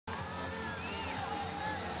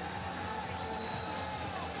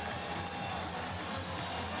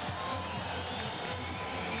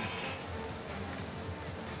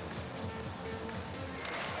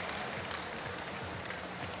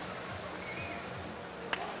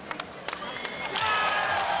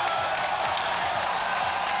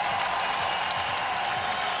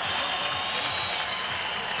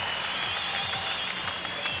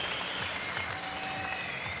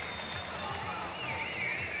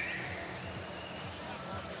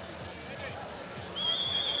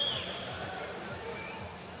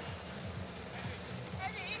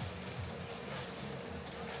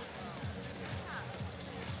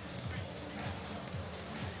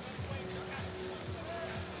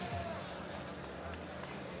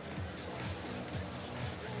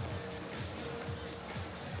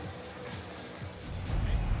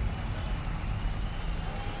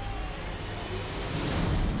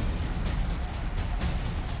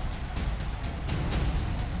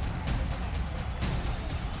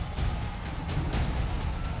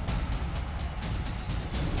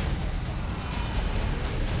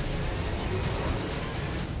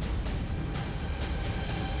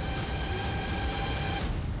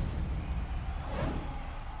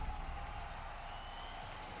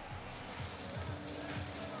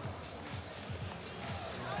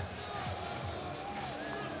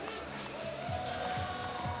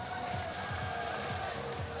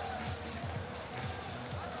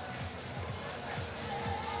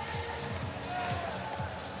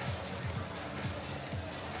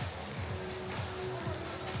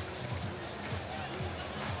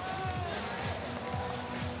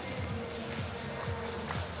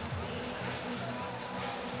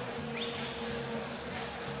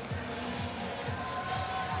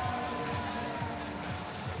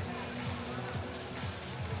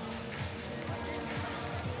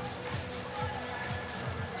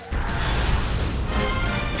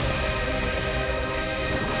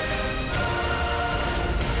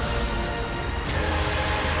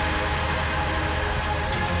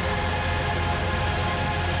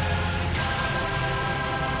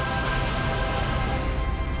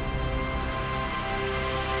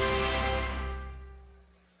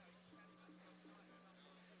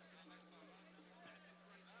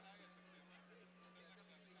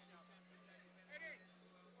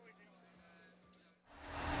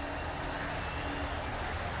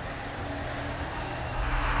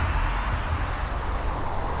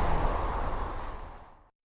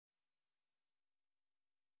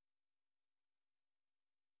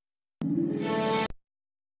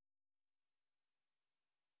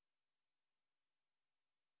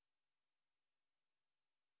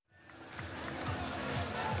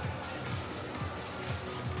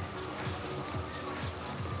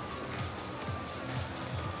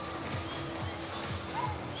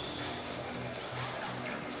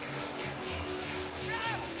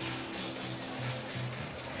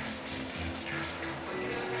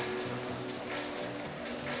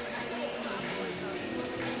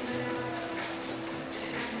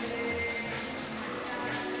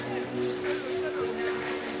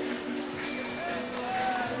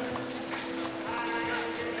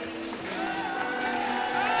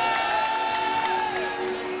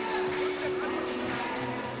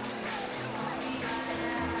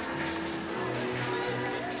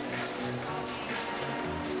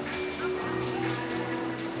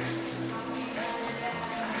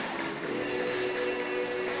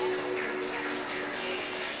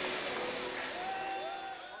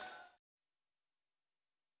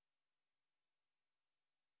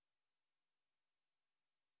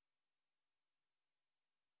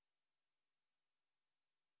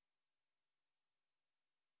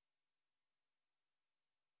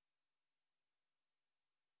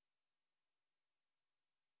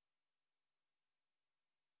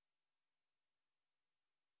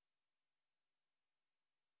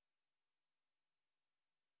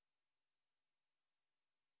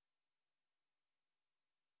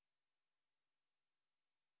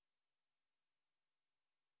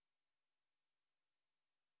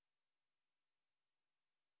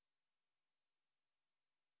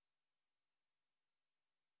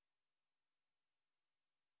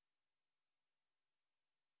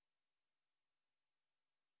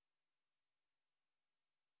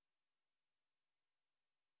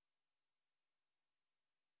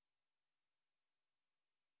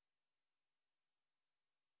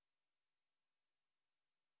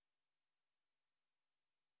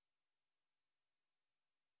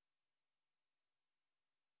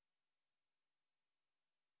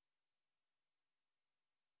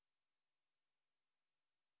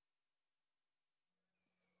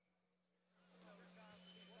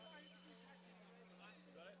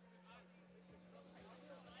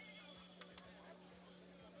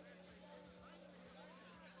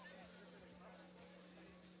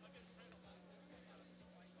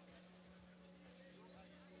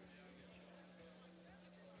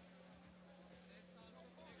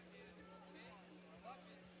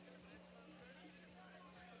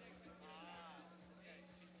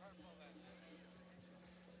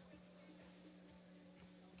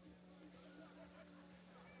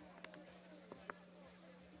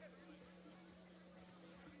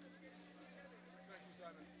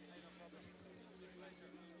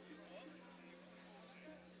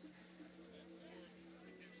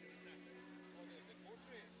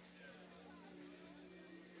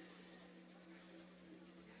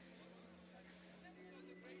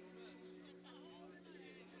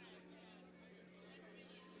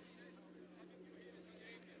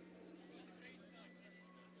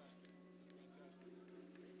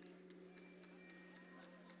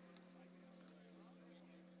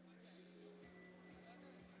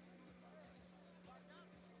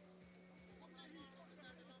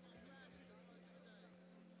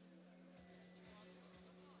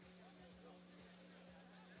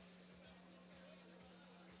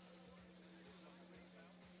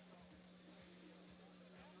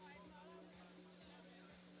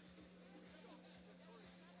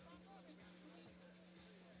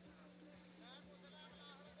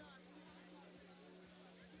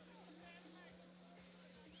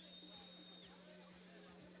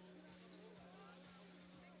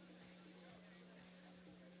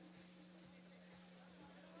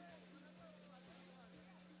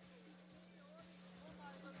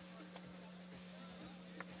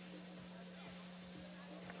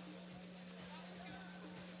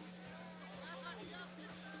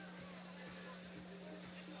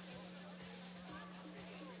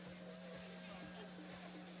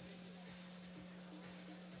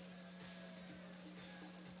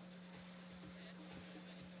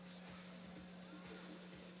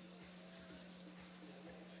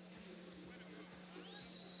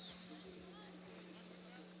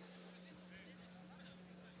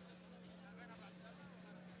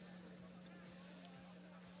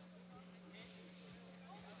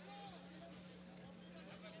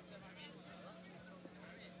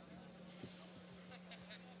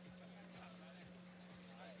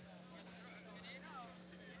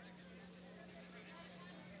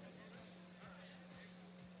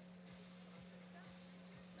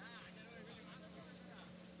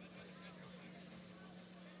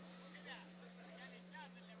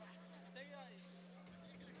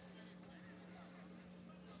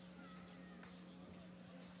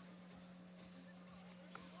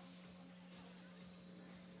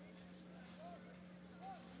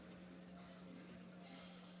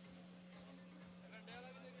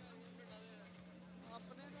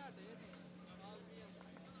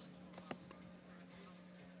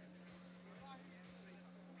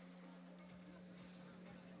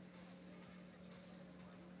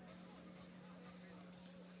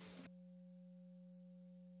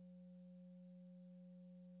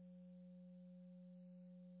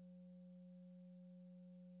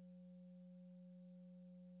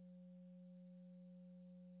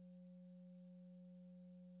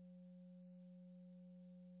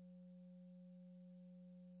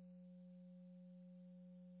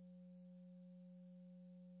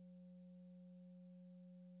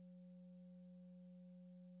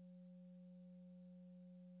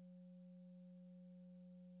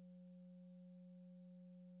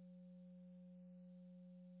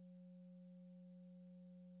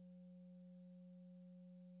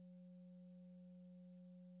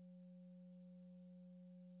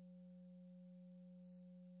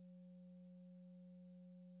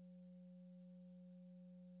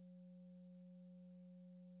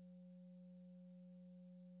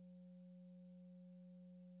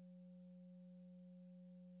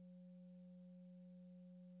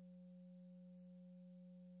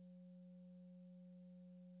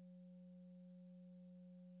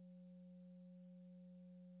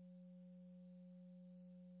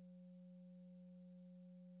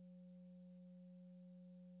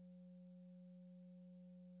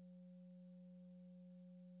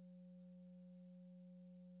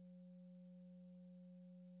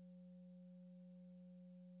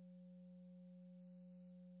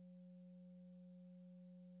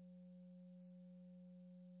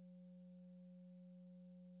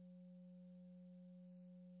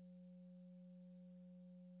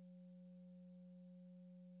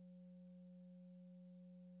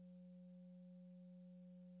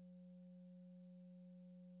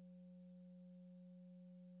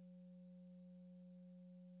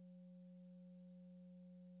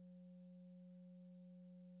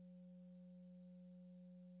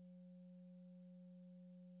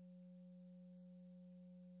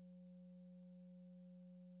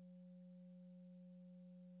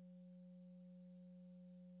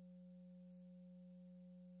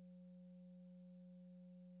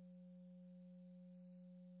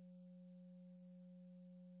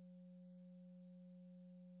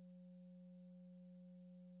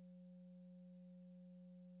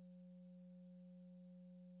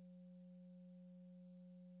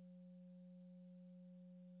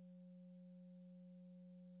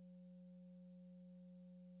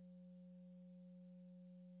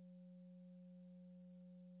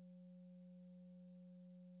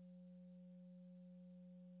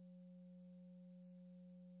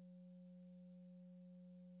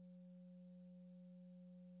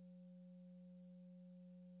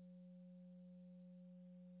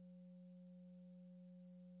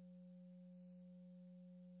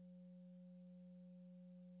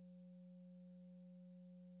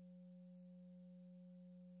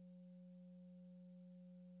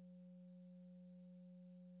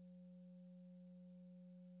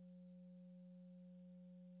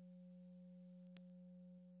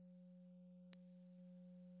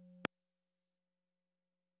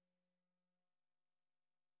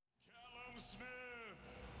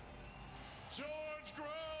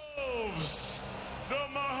Groves, the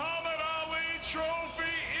Muhammad Ali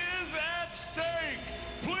Trophy is at stake.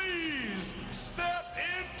 Please step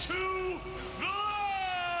into the line.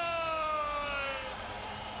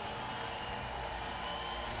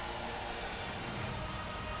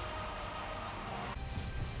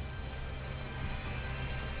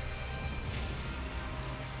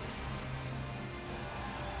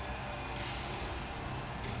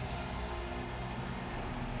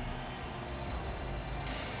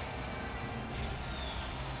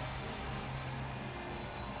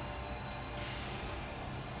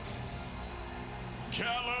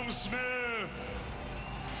 Callum Smith,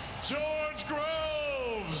 George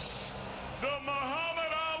Groves, the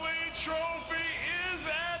Muhammad Ali Trophy is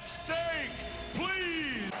at stake.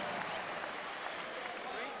 Please.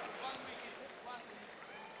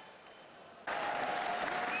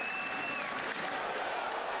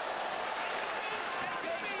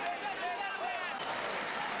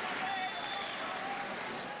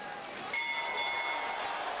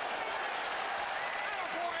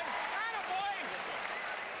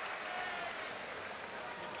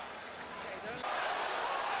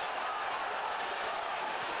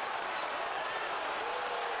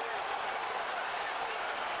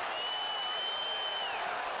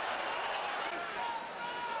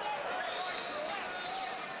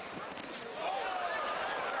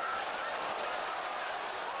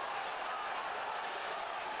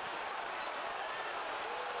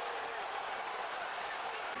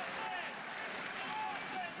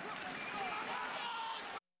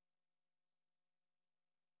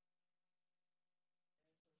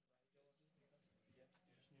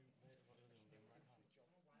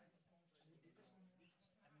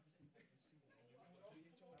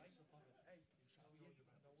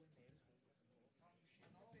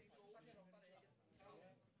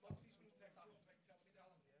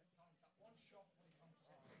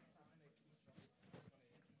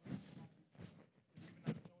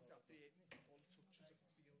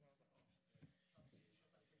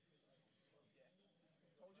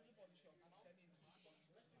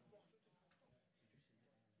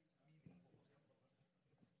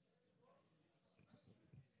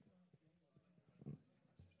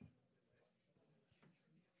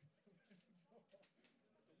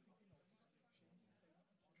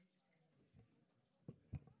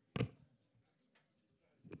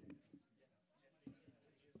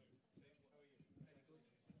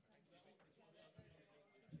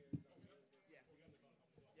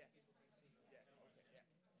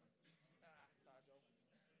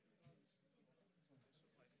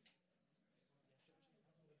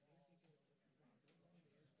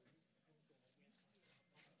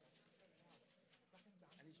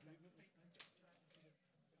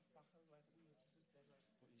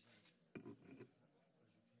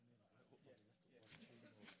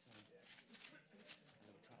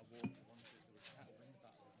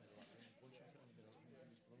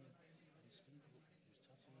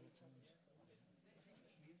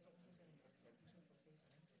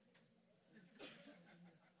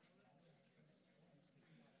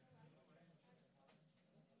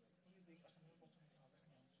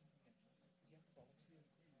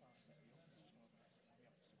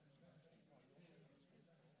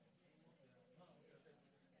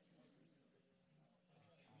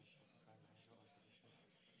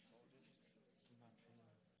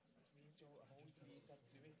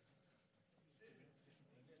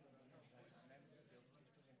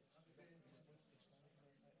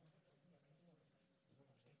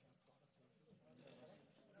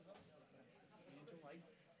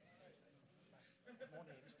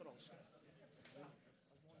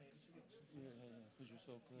 Because you're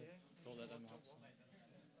so good. Don't let them out.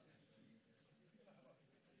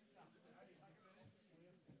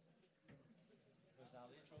 Where's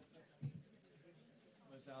Ali trophy?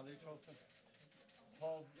 Where's the Ali trophy?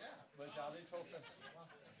 Paul, where's the Ali trophy?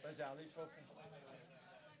 Where's the Ali trophy?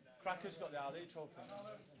 Cracker's got the Ali trophy.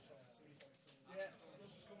 Yeah.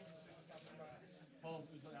 Paul,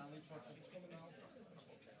 who's got the Ali trophy? He's coming now.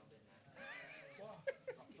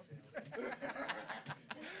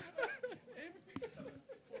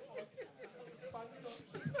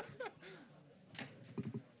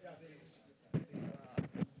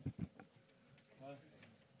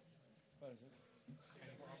 Where is it?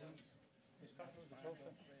 It's Cracker with the trophy.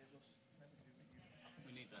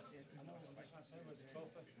 We need that. I know, where's the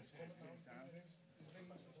trophy? It's coming now. There's a big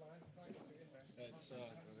massive line. It's,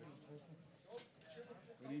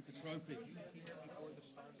 we need the trophy.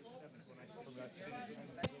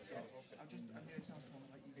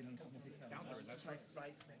 That's right.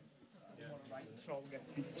 Right throw and get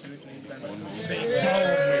feet to it and then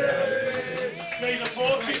need a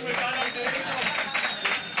fortune with that up there.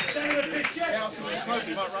 Send him a picture. Smoke,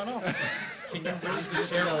 he might run off. Can you move the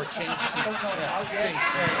chair or change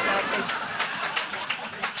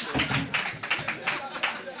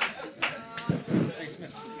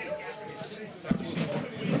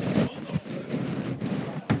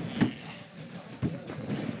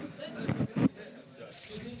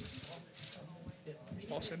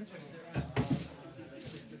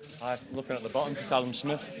Hi, looking at the bottom, Callum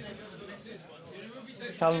Smith.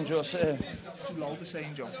 Callum, do you want to sit here? Too low the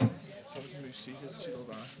same, John. So we can move seats, too low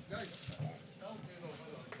down.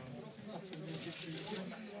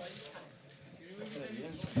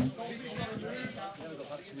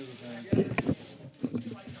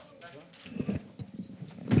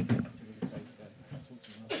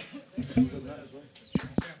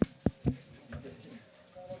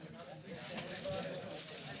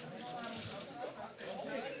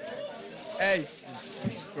 Hey,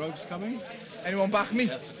 Groves coming. anyone back me?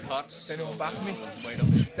 Yes, cuts. Anyone back me? Wait a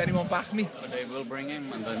minute. Anyone back me? But they will bring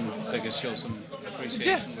him, and then they can show some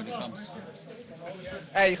appreciation when he comes.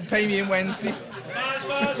 Hey, you can pay me in Wednesday.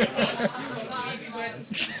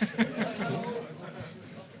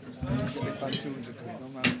 Split on 200 quid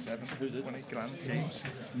on round 7. Won 8 grand games.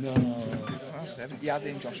 No. Round 7. He had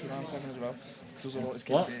in Joshua round 7 as well. Does all his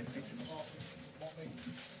What? kids in.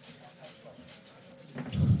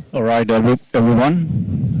 All right, everyone.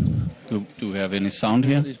 Do we have any sound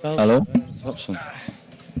here? Hello? Watson.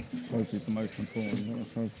 Trophy's the most important. Not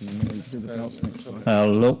a trophy, you know, you do the belts next time.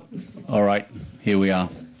 Hello. All right, here we are.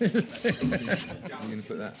 You're going to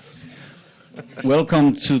put that.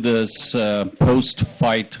 Welcome to this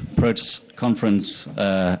post-fight press conference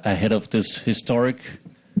ahead of this historic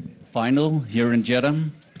final here in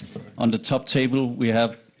Jeddah. On the top table, we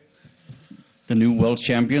have the new world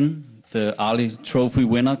champion, the Ali Trophy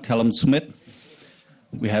winner, Callum Smith.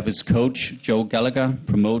 We have his coach, Joe Gallagher,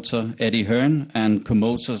 promoter, Eddie Hearn, and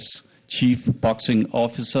Promoter's Chief Boxing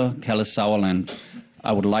Officer, Kalle Sauerland.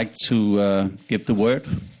 I would like to give the word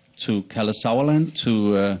to Kalle Sauerland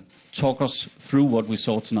to talk us through what we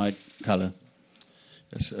saw tonight, Kalle.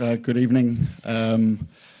 Yes, good evening.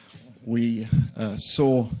 We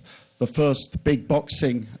saw the first big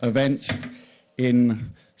boxing event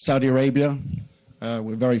in Saudi Arabia.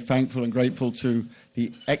 We're very thankful and grateful to the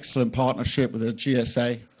excellent partnership with the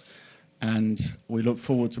GSA, and we look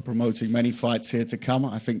forward to promoting many fights here to come.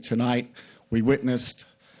 I think tonight we witnessed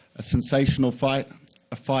a sensational fight,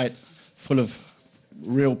 a fight full of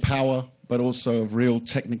real power, but also of real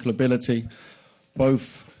technical ability. Both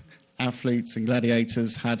athletes and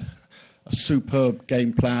gladiators had a superb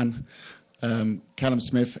game plan. Callum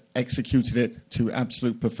Smith executed it to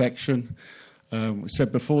absolute perfection. We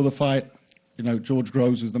said before the fight, you know, George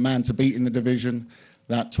Groves was the man to beat in the division.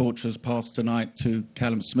 That torch has passed tonight to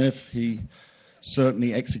Callum Smith. He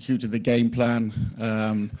certainly executed the game plan.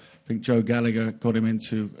 I think Joe Gallagher got him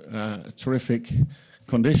into a terrific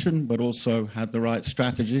condition, but also had the right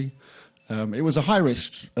strategy. It was a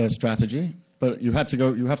high-risk strategy, but you have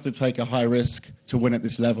to take a high risk to win at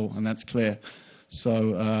this level, and that's clear.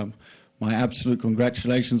 So my absolute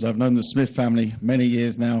congratulations. I've known the Smith family many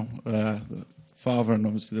years now, the father and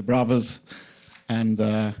obviously the brothers, and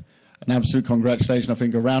an absolute congratulations. I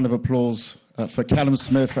think a round of applause for Callum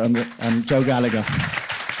Smith and Joe Gallagher.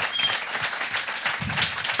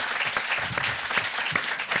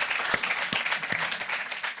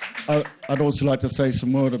 I'd also like to say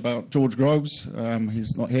some word about George Groves.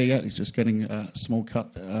 He's not here yet. He's just getting a small cut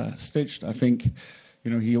stitched. I think,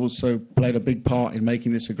 you know, he also played a big part in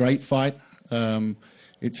making this a great fight.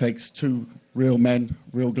 It takes two real men,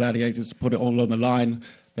 real gladiators, to put it all on the line.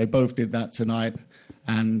 They both did that tonight.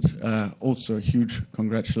 And also a huge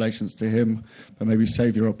congratulations to him, but maybe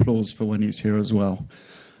save your applause for when he's here as well.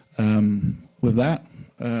 With that,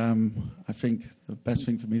 I think the best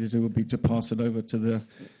thing for me to do would be to pass it over to the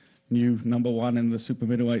new #1 in the super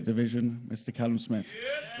middleweight division, Mr. Callum Smith.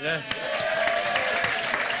 Yes.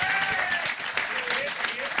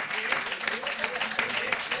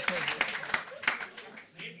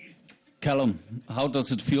 Callum, how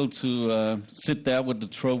does it feel to sit there with the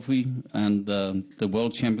trophy and the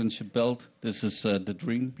World Championship belt? This is the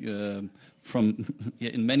dream from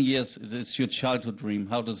in many years. It's your childhood dream.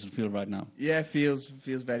 How does it feel right now? Yeah, it feels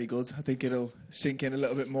very good. I think it'll sink in a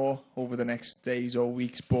little bit more over the next days or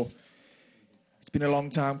weeks, but it's been a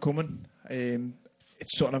long time coming.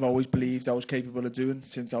 It's something I've always believed I was capable of doing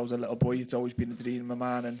since I was a little boy. It's always been a dream of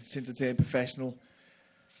mine, and since I turned professional,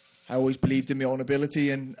 I always believed in my own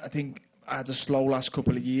ability. And I think I had a slow last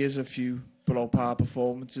couple of years, a few below par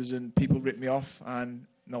performances, and people ripped me off. And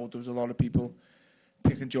no, there was a lot of people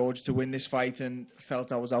picking George to win this fight and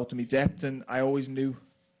felt I was out of my depth, and I always knew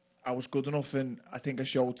I was good enough, and I think I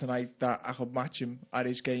showed tonight that I could match him at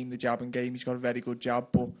his game, the jabbing game. He's got a very good jab,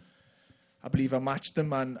 but I believe I matched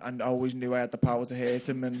him, and I always knew I had the power to hurt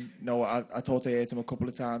him. And I thought I hurt him a couple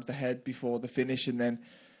of times, the head before the finish, and then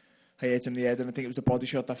I hurt him in the head, and I think it was the body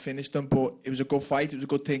shot that finished him. But it was a good fight. It was a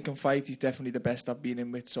good thinking fight. He's definitely the best I've been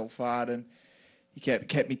in with so far, and he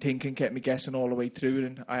kept me thinking, kept me guessing all the way through,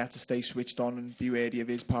 and I had to stay switched on and be wary of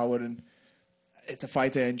his power. And it's a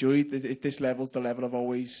fight I enjoyed. At this level's the level I've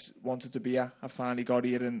always wanted to be at. I finally got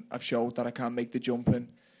here, and I've showed that I can make the jump. And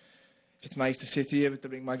it's nice to sit here with the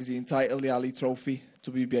Ring Magazine title, the Ali Trophy,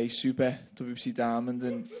 WBA Super, WBC Diamond,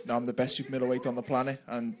 and now I'm the best super middleweight on the planet,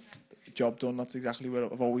 and job done. That's exactly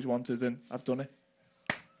what I've always wanted, and I've done it.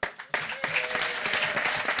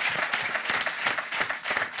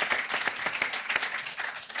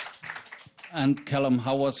 And Callum,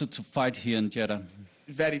 how was it to fight here in Jeddah?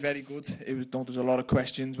 Very, very good. There was a lot of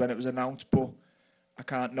questions when it was announced, but I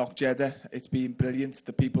can't knock Jeddah. It's been brilliant.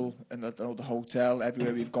 The people in the hotel,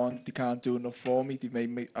 everywhere we've gone, they can't do enough for me.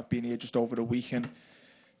 I've been here just over a week, and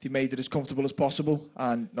they made it as comfortable as possible.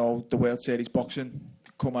 And no, the World Series boxing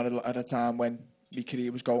come at a time when my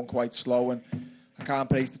career was going quite slow, and I can't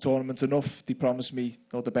praise the tournament enough. They promised me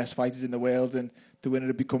the best fighters in the world, and the winner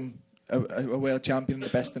had become a world champion, the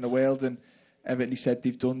best in the world, and everything he said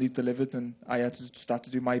they've done, they've delivered, and I had to start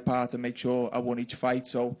to do my part and make sure I won each fight.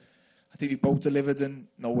 So I think we both delivered, and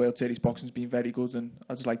World Series boxing's been very good, and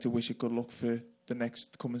I'd just like to wish it good luck for the next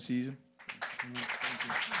coming season.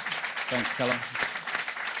 Thanks, Callum.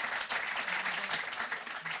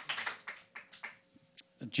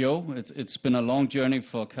 Joe, it's been a long journey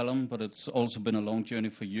for Callum, but it's also been a long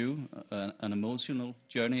journey for you, an emotional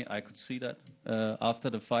journey. I could see that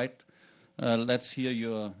after the fight. Let's hear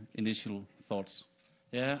your initial thoughts.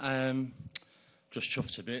 Yeah, just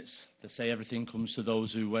chuffed to bits. They say everything comes to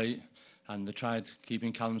those who wait, and they tried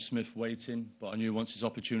keeping Callum Smith waiting, but I knew once his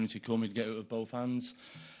opportunity came, he'd get it with both hands.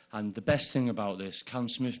 And the best thing about this, Callum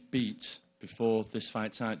Smith beat, before this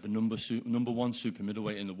fight tonight, the number one super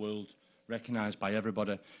middleweight in the world, recognised by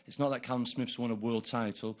everybody. It's not that Callum Smith's won a world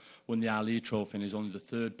title, won the Ali Trophy, and is only the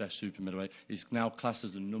third best super middleweight. He's now classed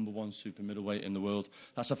as the number one super middleweight in the world.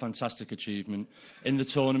 That's a fantastic achievement. In the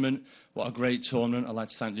tournament, what a great tournament. I'd like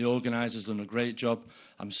to thank the organisers, done a great job.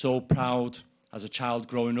 I'm so proud as a child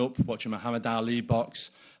growing up, watching Muhammad Ali box,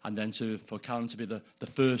 and then for Callum to be the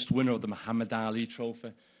first winner of the Muhammad Ali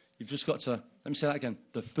Trophy. You've just got to, let me say that again,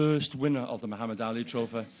 the first winner of the Muhammad Ali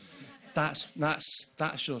Trophy. That's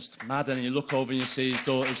just mad. And you look over and you see his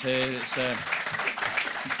daughter's here.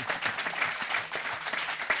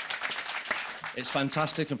 It's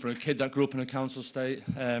fantastic, and for a kid that grew up in a council estate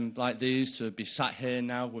like these, to be sat here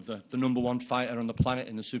now with the number one fighter on the planet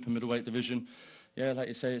in the super middleweight division, yeah, like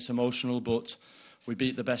you say, it's emotional, but we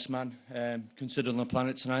beat the best man considered on the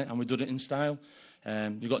planet tonight, and we did it in style.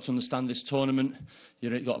 You've got to understand this tournament.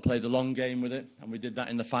 You've got to play the long game with it, and we did that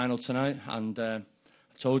in the final tonight. And I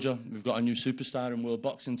told you, we've got a new superstar in world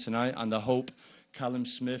boxing tonight, and I hope Callum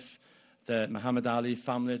Smith, the Muhammad Ali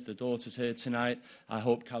family, the daughters here tonight, I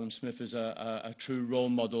hope Callum Smith is a true role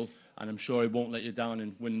model, and I'm sure he won't let you down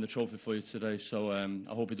in winning the trophy for you today. So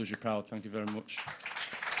I hope he does you proud. Thank you very much.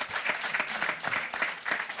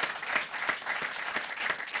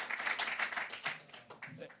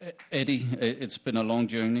 Eddie, it's been a long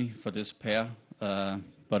journey for this pair,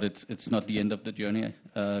 but it's not the end of the journey.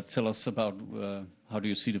 Tell us about how do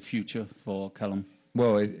you see the future for Callum?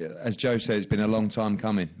 Well, as Joe said, it's been a long time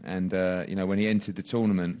coming, and when he entered the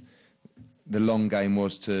tournament, the long game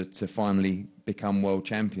was to finally become world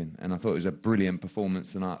champion, and I thought it was a brilliant performance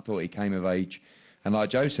tonight. I thought he came of age, and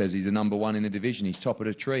like Joe says, he's the number one in the division. He's top of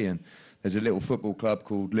the tree, and there's a little football club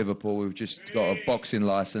called Liverpool. We've just got a boxing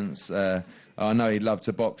licence. I know he'd love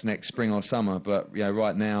to box next spring or summer, but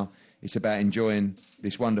right now it's about enjoying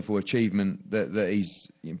this wonderful achievement that he's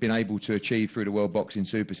been able to achieve through the World Boxing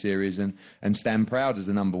Super Series, and stand proud as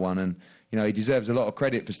the number one. And he deserves a lot of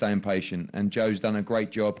credit for staying patient, and Joe's done a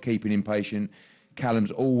great job keeping him patient.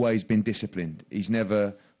 Callum's always been disciplined. He's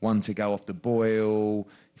never one to go off the boil,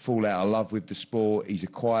 fall out of love with the sport. He's a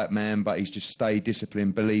quiet man, but he's just stayed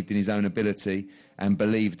disciplined, believed in his own ability, and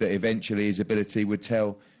believed that eventually his ability would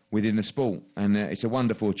tell within the sport. And it's a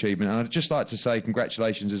wonderful achievement. And I'd just like to say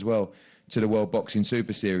congratulations as well to the World Boxing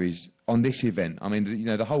Super Series on this event. I mean,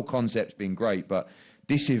 the whole concept's been great, but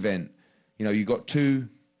this event, you've got two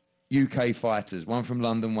UK fighters, one from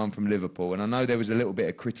London, one from Liverpool, and I know there was a little bit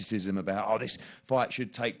of criticism about, this fight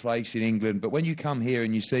should take place in England, but when you come here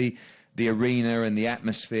and you see the arena and the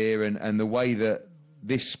atmosphere and the way that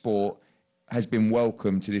this sport has been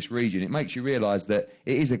welcomed to this region, it makes you realise that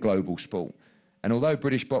it is a global sport. And although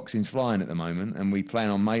British boxing's flying at the moment, and we plan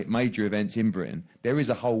on major events in Britain, there is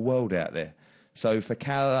a whole world out there. So for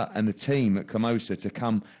Cala and the team at Camosa to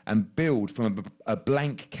come and build from a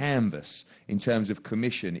blank canvas in terms of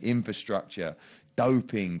commission, infrastructure,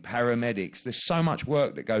 doping, paramedics, there's so much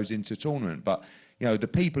work that goes into a tournament. But, you know, the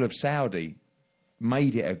people of Saudi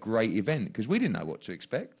made it a great event because we didn't know what to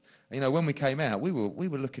expect. You know, when we came out, we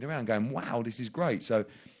were looking around going, wow, this is great. So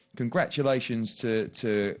congratulations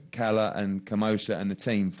to Cala and Camosa and the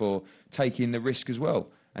team for taking the risk as well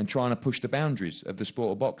and trying to push the boundaries of the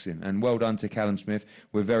sport of boxing. And well done to Callum Smith.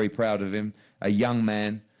 We're very proud of him. A young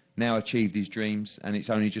man, now achieved his dreams, and it's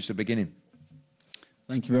only just a beginning.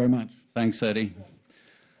 Thank you very much. Thanks, Eddie.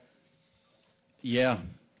 Yeah,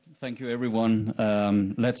 thank you, everyone.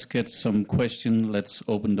 Let's get some questions. Let's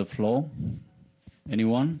open the floor.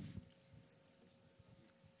 Anyone?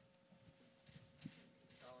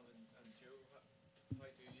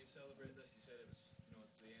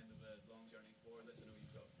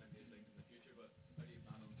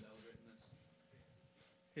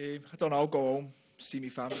 I don't know. I'll go home, see my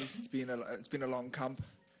family. It's been a long camp.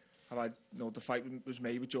 I've had, you know, the fight was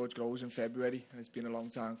made with George Groves in February, and it's been a long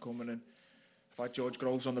time coming. And I've had George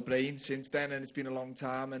Groves on the brain since then, and it's been a long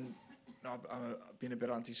time. And you know, I've been a bit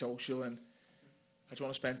antisocial, and I just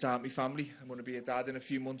want to spend time with my family. I'm going to be a dad in a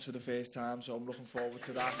few months for the first time, so I'm looking forward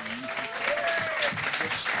to that.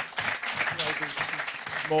 Just, you know, there's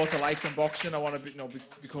more to life than boxing. I want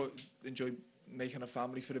to, enjoy making a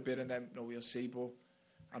family for a bit, and then, you know, we'll see. But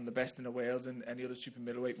I'm the best in the world, and any other super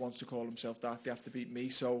middleweight wants to call himself that, they have to beat me,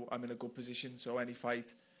 so I'm in a good position. So any fight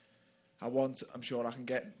I want, I'm sure I can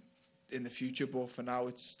get in the future, but for now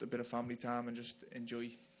it's a bit of family time and just enjoy,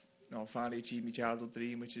 you know, finally achieve my childhood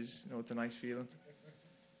dream, which is, you know, it's a nice feeling.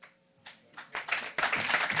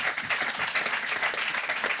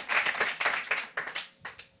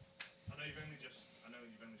 I know you've only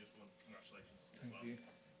just won. Congratulations. Thank you.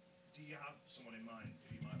 Do you have someone in mind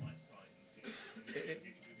who you might like to fight?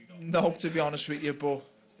 No, to be honest with you, but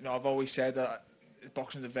you know, I've always said that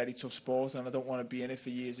boxing is a very tough sport, and I don't want to be in it for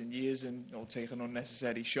years and years and, you know, take an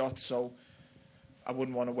unnecessary shot. So I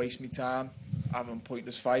wouldn't want to waste my time having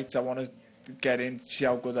pointless fights. I want to get in, see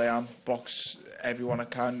how good I am, box everyone I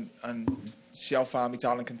can, and see how far my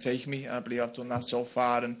talent can take me. And I believe I've done that so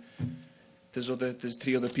far. And there's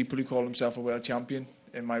 3 other people who call themselves a world champion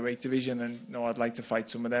in my weight division, and you know, I'd like to fight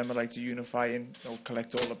some of them. I'd like to unify and, you know,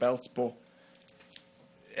 collect all the belts. But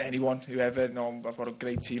anyone, whoever, you know, I've got a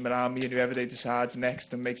great team around me, and whoever they decide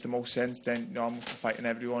next and makes the most sense, then, you know, I'm fighting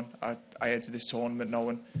everyone. I entered this tournament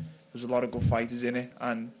knowing there's a lot of good fighters in it,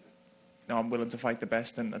 and you know, I'm willing to fight the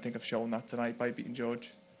best, and I think I've shown that tonight by beating George.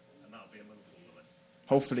 And that'll be in Liverpool,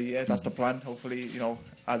 hopefully, yeah, that's the plan. Hopefully, you know,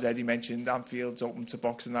 as Eddie mentioned, Anfield's open to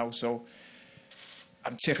boxing now, so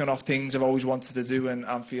I'm ticking off things I've always wanted to do, and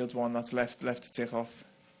Anfield's one that's left to tick off.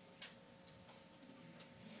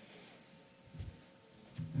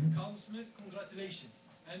 Carl Smith, congratulations,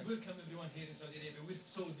 and welcome everyone here in Saudi Arabia. We're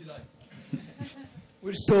so delighted.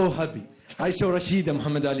 We're so happy. I saw Rashida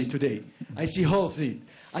Muhammad Ali today. I see Hafid.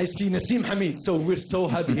 I see Naseem Hamid. So we're so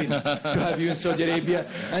happy here to have you in Saudi Arabia.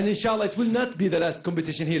 And inshallah, it will not be the last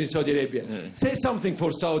competition here in Saudi Arabia. Say something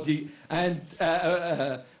for Saudi and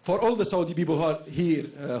for all the Saudi people who are here,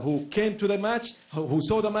 who came to the match, who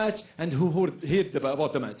saw the match, and who heard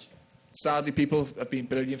about the match. Saudi people have been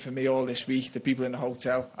brilliant for me all this week. The people in the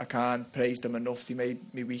hotel, I can't praise them enough. They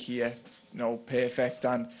made me week here, you know, perfect.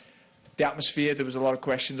 And the atmosphere, there was a lot of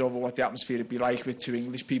questions over what the atmosphere would be like with 2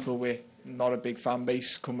 English people. We're not a big fan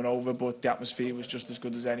base coming over, but the atmosphere was just as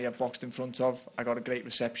good as any I've boxed in front of. I got a great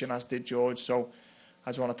reception, as did George. So I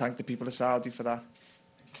just want to thank the people of Saudi for that.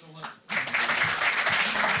 Thank you so much.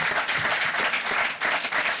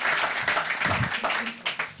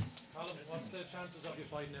 What's the chances of you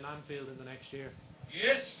fighting in Anfield in the next year?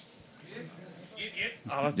 Yes.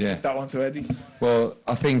 I'll have to Yeah. give that one to Eddie. Well,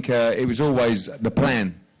 I think it was always the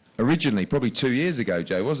plan originally, probably 2 years ago,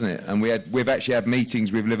 Joe, wasn't it? And we've actually had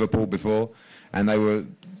meetings with Liverpool before, and they were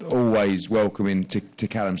always welcoming to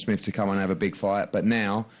Callum Smith to come and have a big fight. But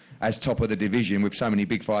now, as top of the division, with so many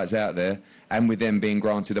big fights out there, and with them being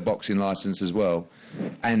granted a boxing licence as well,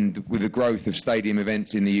 and with the growth of stadium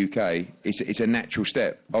events in the UK, it's a natural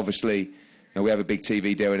step. Obviously, you know, we have a big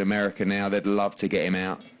TV deal in America now. They'd love to get him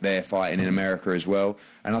out there fighting in America as well.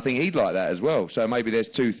 And I think he'd like that as well. So maybe there's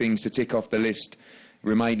 2 things to tick off the list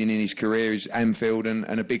remaining in his career, is Anfield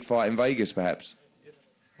and a big fight in Vegas, perhaps.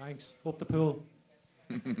 Thanks. Up the pool.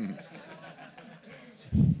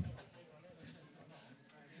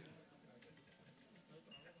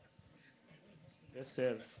 Yes,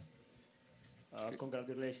 sir.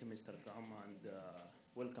 Congratulations, Mr. Kaham, and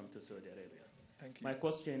welcome to Saudi Arabia. Thank you. My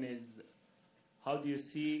question is, how do you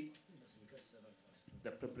see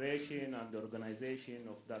the preparation and the organization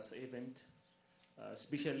of this event?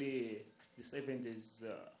 Especially, this event is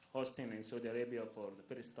hosting in Saudi Arabia for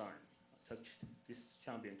the first time, this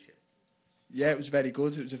championship. Yeah, it was very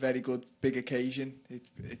good. It was a very good, big occasion.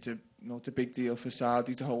 It's a big deal for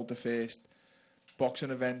Saudi to hold the first boxing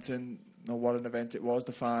event, and what an event it was,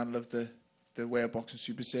 the final of the World Boxing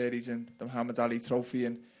Super Series and the Muhammad Ali Trophy.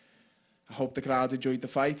 And I hope the crowd enjoyed the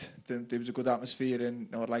fight. There was a good atmosphere,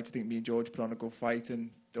 and I'd like to think me and George put on a good fight,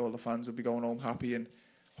 and all the fans will be going home happy, and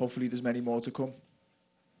hopefully there's many more to come.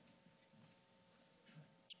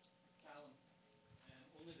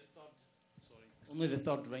 Only the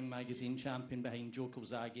third Ring Magazine champion behind Joe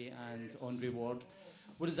Calzaghe and Andre Ward.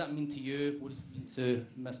 What does that mean to you? What does it mean to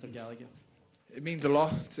Mr. Gallagher? It means a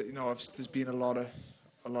lot. There's been a lot of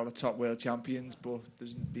top world champions, but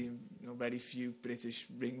there's been very few British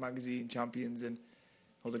Ring Magazine champions, and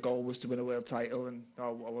the goal was to win a world title, and I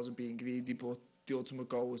wasn't being greedy, but the ultimate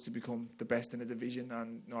goal was to become the best in the division,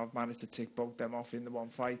 and I've managed to tick both them off in the one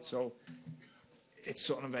fight. So it's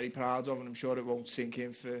something I'm very proud of, and I'm sure it won't sink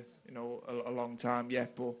in for a long time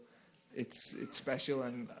yet, but it's special.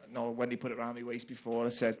 And when they put it around my waist before,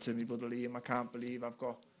 I said to me brother Liam, I can't believe I've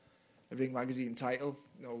got a Ring Magazine title.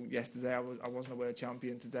 Yesterday I wasn't a world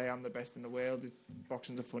champion. Today I'm the best in the world.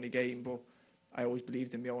 Boxing's a funny game, but I always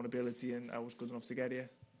believed in my own ability, and I was good enough to get here.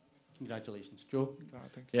 Congratulations, Joe.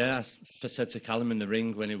 Yeah, I said to Callum in the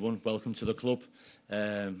ring when he won, welcome to the club.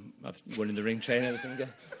 I've won in the ring train and everything.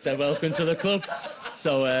 Said welcome to the club.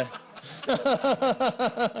 So I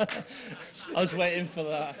was waiting for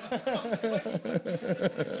that.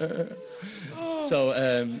 So,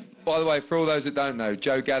 by the way, for all those that don't know,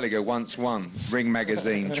 Joe Gallagher once won Ring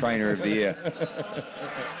Magazine Trainer of the Year.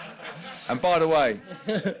 And by the way,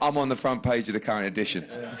 I'm on the front page of the current edition.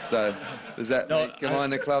 So, does that make I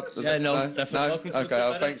in the club? Definitely. No?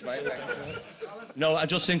 Okay, thanks, mate. No, I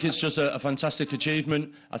just think it's just a fantastic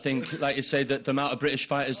achievement. I think, like you say, that the amount of British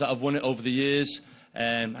fighters that have won it over the years,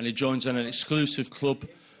 and he joins in an exclusive club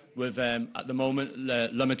with, at the moment,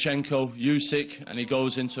 Lomachenko, Usyk, and he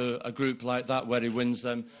goes into a group like that where he wins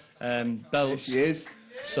them belts. Yes, he is.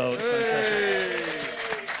 So it's fantastic.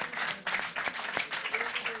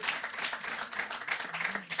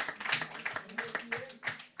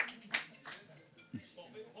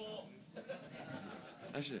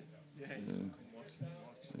 Actually,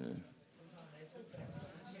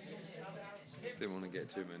 didn't want to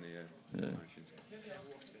get too many promotions.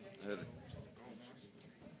 I heard it.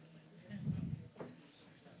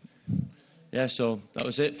 Yeah, so that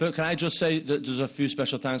was it. Can I just say that there's a few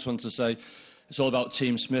special thanks I want to say. It's all about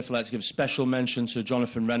Team Smith. I'd like to give special mention to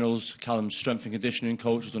Jonathan Reynolds, Callum's strength and conditioning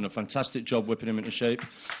coach, who's done a fantastic job whipping him into shape.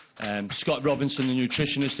 Scott Robinson, the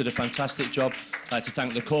nutritionist, did a fantastic job. I'd like to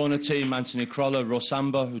thank the corner team, Anthony Croller, Russ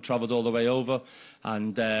Amber, who travelled all the way over,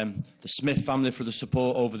 and the Smith family for the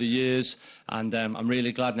support over the years. And I'm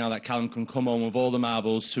really glad now that Callum can come home with all the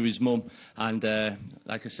marbles to his mum. And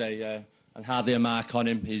like I say, and hardly a mark on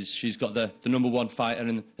him. She's got the #1 fighter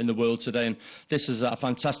in the world today, and this is a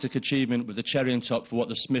fantastic achievement with the cherry on top for what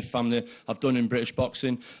the Smith family have done in British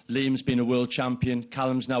boxing. Liam's been a world champion,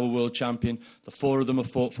 Callum's now a world champion. The four of them have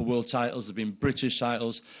fought for world titles, they've been British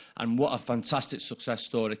titles, and what a fantastic success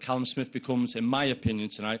story. Callum Smith becomes, in my opinion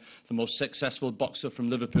tonight, the most successful boxer from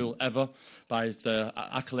Liverpool ever, by the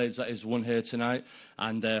accolades that he's won here tonight,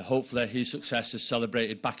 and hopefully his success is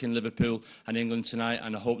celebrated back in Liverpool and England tonight,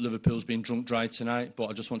 and I hope Liverpool's been drunk dry tonight. But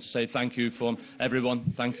I just want to say thank you from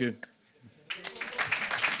everyone. Thank you.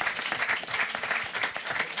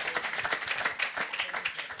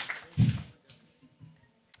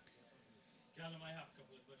 Callum, I have a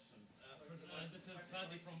couple of questions. First of all, this is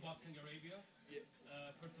Fadi from Boxing Arabia.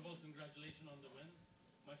 First of all, congratulations on the win.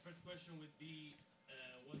 My first question would be,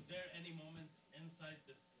 was there any moment inside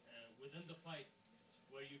within the fight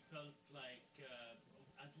where you felt like,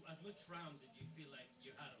 at which round did you feel like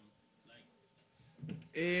you had him?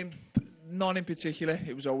 None in particular.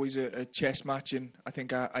 It was always a chess match, and I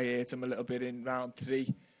think I hurt him a little bit in round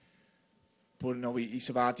 3. But he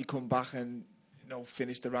survived. He come back and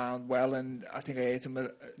finished the round well, and I think I hurt him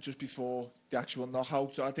just before the actual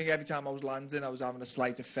knockout. So I think every time I was landing, I was having a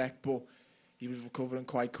slight effect, but he was recovering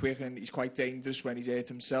quite quick, and he's quite dangerous when he's hurt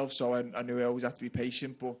himself. So I knew I always had to be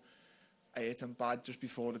patient, but I hit him bad just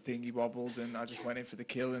before the thing. He wobbled, and I just went in for the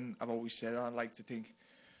kill. And I've always said I like to think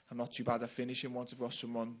I'm not too bad at finishing once I've got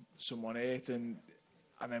someone hurt. And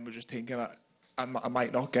I remember just thinking I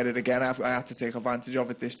might not get it again. I had to take advantage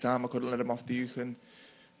of it this time. I couldn't let him off the hook, and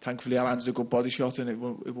thankfully I landed a good body shot, and it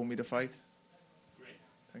won me the fight.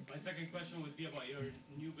 My second question would be about your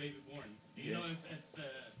new baby born. Do you know if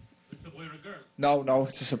it's a boy or a girl? No,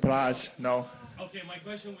 it's a surprise. No. Okay, my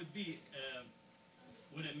question would be,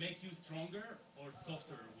 would it make you stronger or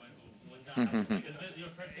softer when that happens? Like, is this your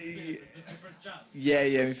first experience? Is this your first child?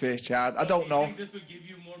 Yeah, my first child. I don't know. Do you think this would give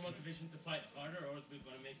you more motivation to fight harder, or is it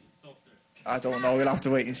going to make you softer? I don't know. We'll have to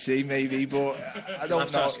wait and see, maybe. But I don't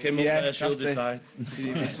know. Ask him up there, she'll decide.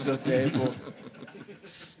 This is up there, but.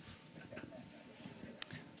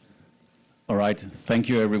 All right, thank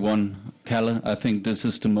you everyone. Kalle, I think this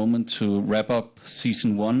is the moment to wrap up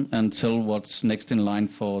season 1 and tell what's next in line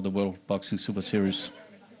for the World Boxing Super Series.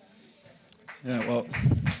 Yeah, well,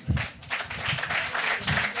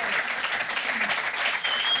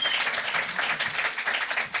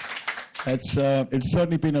 it's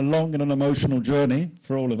certainly been a long and an emotional journey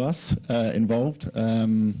for all of us involved.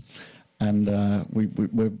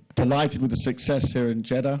 We're delighted with the success here in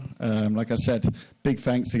Jeddah. Like I said, big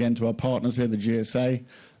thanks again to our partners here, the GSA.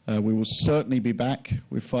 We will certainly be back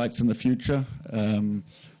with fights in the future,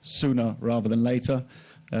 sooner rather than later.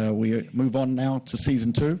 We move on now to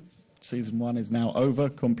season 2. Season 1 is now over,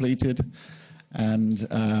 completed, and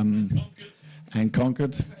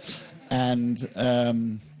conquered.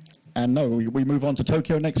 We move on to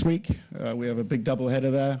Tokyo next week. We have a big double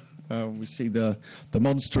header there. We see the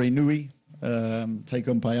monster Inui take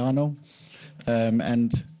on Payano.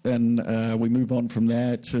 And then we move on from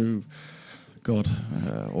there to,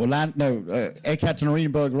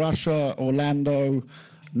 Ekaterinburg, Russia, Orlando,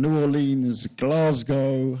 New Orleans,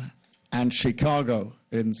 Glasgow, and Chicago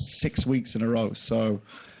in 6 weeks in a row. So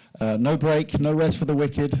no break, no rest for the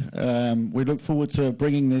wicked. We look forward to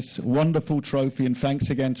bringing this wonderful trophy, and thanks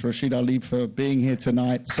again to Rashid Ali for being here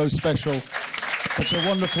tonight. So special. Such a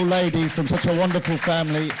wonderful lady from such a wonderful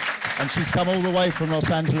family, and she's come all the way from Los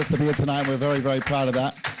Angeles to be here tonight. We're very, very proud of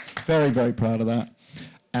that. Very, very proud of that.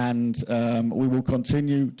 And we will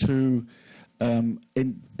continue to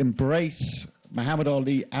embrace Muhammad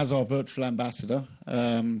Ali as our virtual ambassador.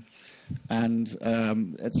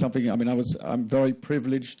 It's something, I'm very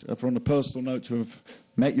privileged from a personal note to have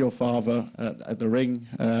met your father at the ring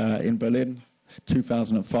in Berlin,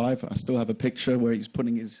 2005. I still have a picture where he's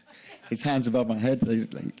putting his hands above my head.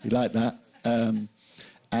 He liked that.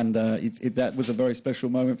 That was a very special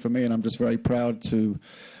moment for me, and I'm just very proud to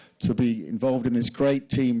be involved in this great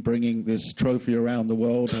team bringing this trophy around the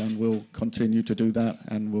world, and we'll continue to do that,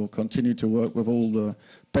 and we'll continue to work with all the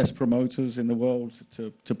best promoters in the world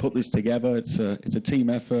to put this together. It's a team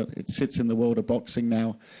effort. It sits in the world of boxing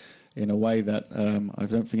now in a way that I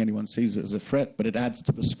don't think anyone sees it as a threat, but it adds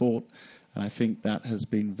to the sport, and I think that has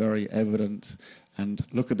been very evident. And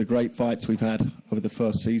look at the great fights we've had over the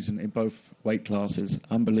first season in both weight classes.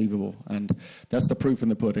 Unbelievable. And that's the proof in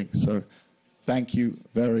the pudding. So thank you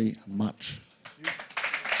very much.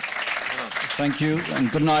 Thank you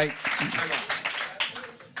and good night.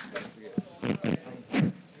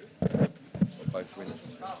 Both winners.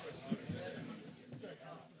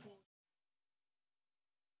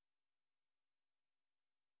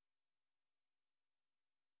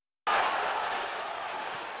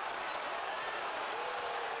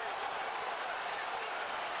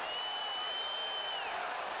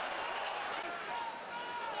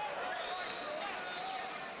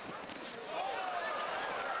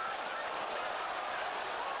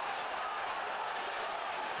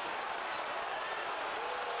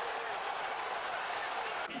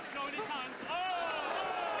 Throwing his hands. Oh!